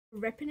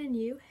Repping a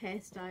new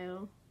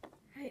hairstyle.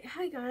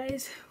 Hi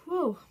guys.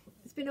 Whoa,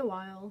 it's been a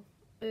while.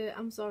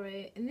 I'm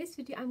sorry. In this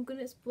video I'm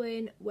gonna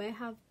explain where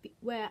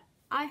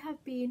I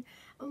have been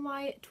and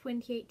why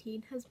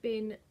 2018 has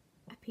been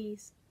a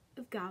piece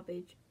of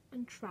garbage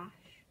and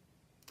trash.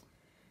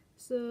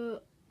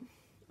 So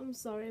I'm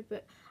sorry,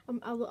 but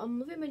I'm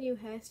loving my new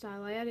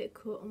hairstyle. I had it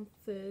cut on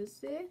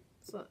Thursday,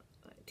 so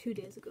like 2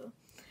 days ago,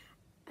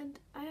 and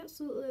I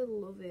absolutely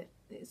love it.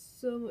 It's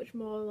so much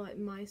more like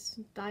my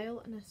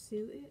style and I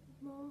suit it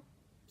more.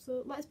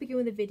 So let's begin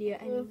with the video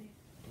anyway.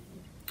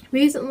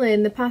 Recently,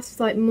 in the past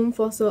like month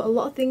or so, a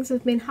lot of things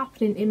have been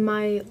happening in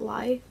my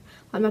life,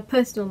 like my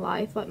personal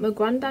life. Like my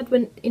granddad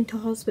went into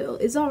hospital.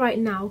 He's alright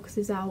now because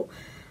he's out,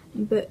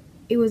 but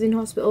he was in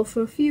hospital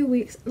for a few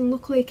weeks and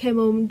luckily he came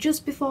home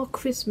just before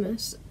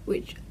Christmas,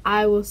 which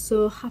I was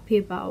so happy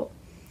about.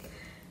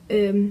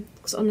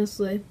 Because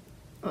honestly,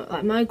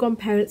 like my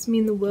grandparents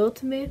mean the world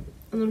to me,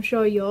 and I'm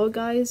sure your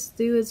guys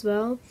do as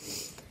well.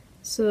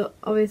 So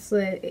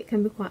obviously it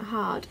can be quite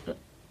hard,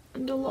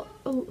 and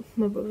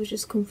my brother's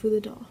just come through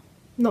the door,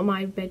 not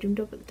my bedroom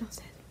door but the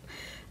downstairs,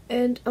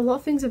 and a lot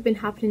of things have been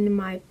happening in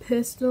my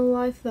personal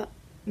life that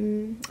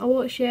I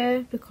won't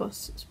share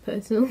because it's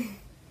personal.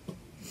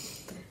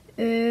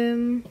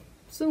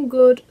 Some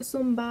good,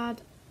 some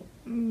bad,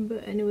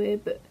 but anyway,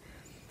 but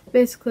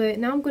basically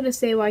now I'm gonna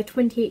say why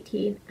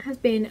 2018 has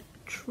been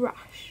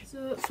trash.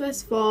 So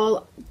first of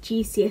all,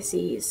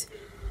 GCSEs.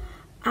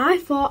 I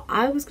thought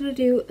I was gonna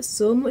do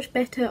so much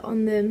better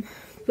on them,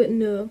 but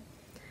no.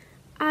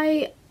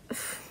 I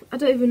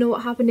don't even know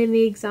what happened in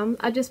the exams.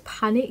 I just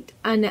panicked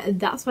and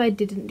that's why I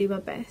didn't do my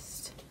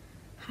best.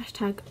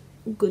 Hashtag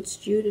good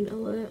student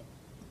alert.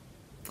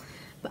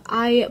 But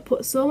I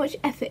put so much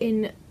effort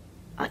in.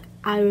 Like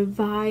I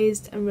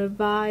revised and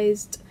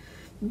revised,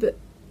 but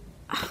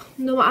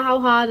no matter how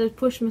hard I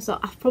pushed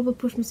myself, I've probably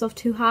pushed myself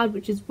too hard,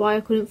 which is why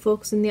I couldn't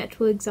focus on the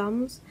actual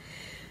exams,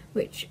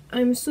 which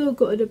I'm so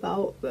gutted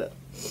about. But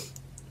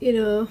you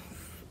know,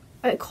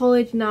 at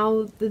college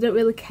now they don't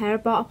really care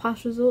about our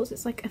past results.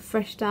 It's like a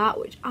fresh start,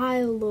 which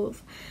I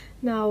love.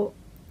 Now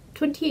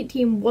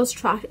 2018 was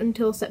trash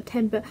until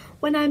September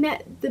when I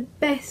met the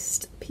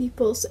best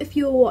people. So if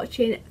you're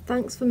watching,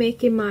 thanks for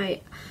making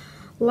my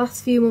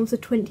last few months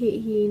of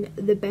 2018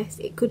 the best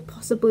it could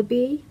possibly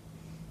be.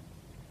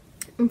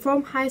 And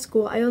from high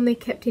school I only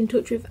kept in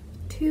touch with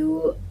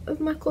 2 of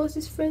my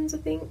closest friends, I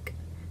think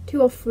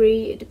 2 or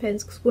 3, it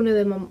depends, because one of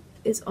them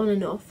is on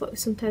and off, like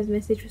sometimes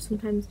message,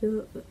 sometimes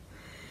don't.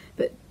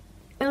 But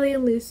Ellie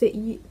and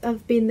Lucy,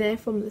 I've been there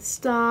from the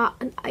start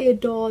and I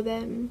adore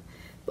them.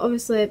 But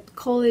obviously at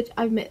college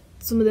I've met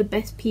some of the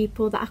best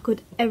people that I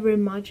could ever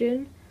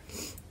imagine.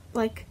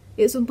 Like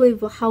it's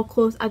unbelievable how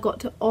close I got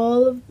to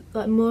all of,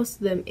 like most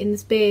of them in the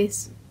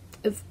space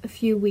of a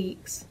few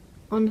weeks,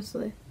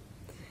 honestly.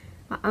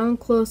 I'm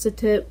closer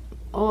to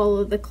all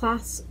of the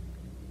class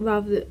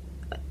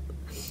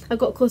I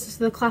got closer to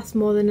the class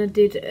more than I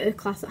did a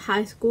class at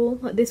high school.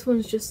 Like this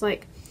one's just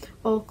like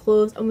all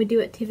close, and we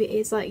do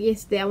activities. Like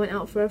yesterday I went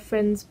out for a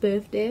friend's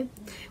birthday,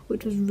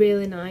 which was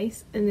really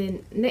nice, and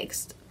then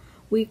next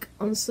week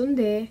on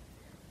Sunday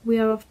we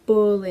are off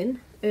bowling,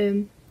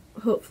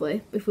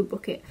 hopefully if we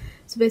book it.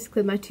 So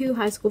basically my 2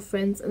 high school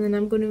friends, and then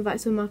I'm going to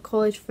invite some of my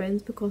college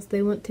friends because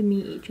they want to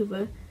meet each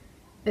other.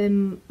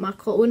 One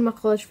of my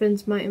college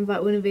friends might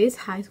invite one of his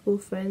high school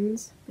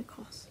friends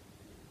because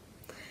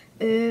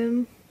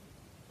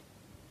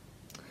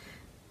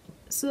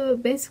so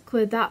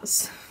basically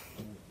that's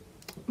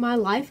my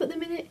life at the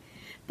minute.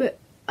 But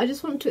I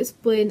just want to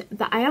explain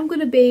that I am going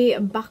to be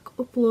back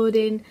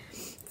uploading,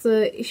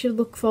 so you should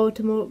look forward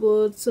to more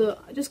uploads. So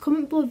just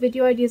comment below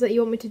video ideas that you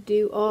want me to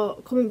do,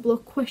 or comment below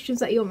questions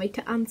that you want me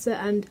to answer,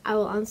 and I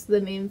will answer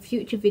them in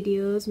future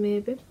videos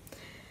maybe.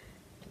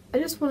 I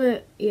just want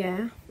to,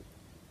 yeah,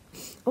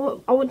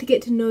 I want to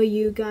get to know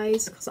you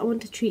guys because I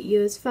want to treat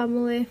you as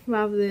family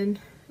rather than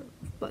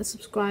like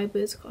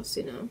subscribers, because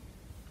you know.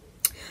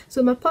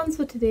 So my plans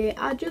for today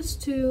are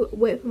just to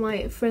wait for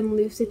my friend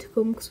Lucy to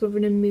come because we're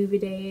having a movie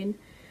day in,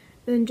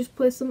 and then just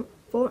play some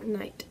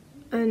Fortnite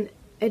and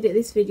edit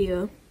this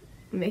video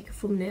and make a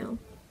thumbnail.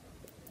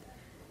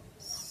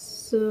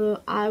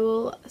 So I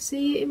will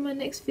see you in my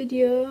next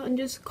video, and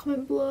just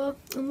comment below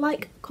and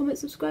like, comment,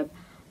 subscribe.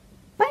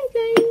 Bye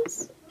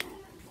guys!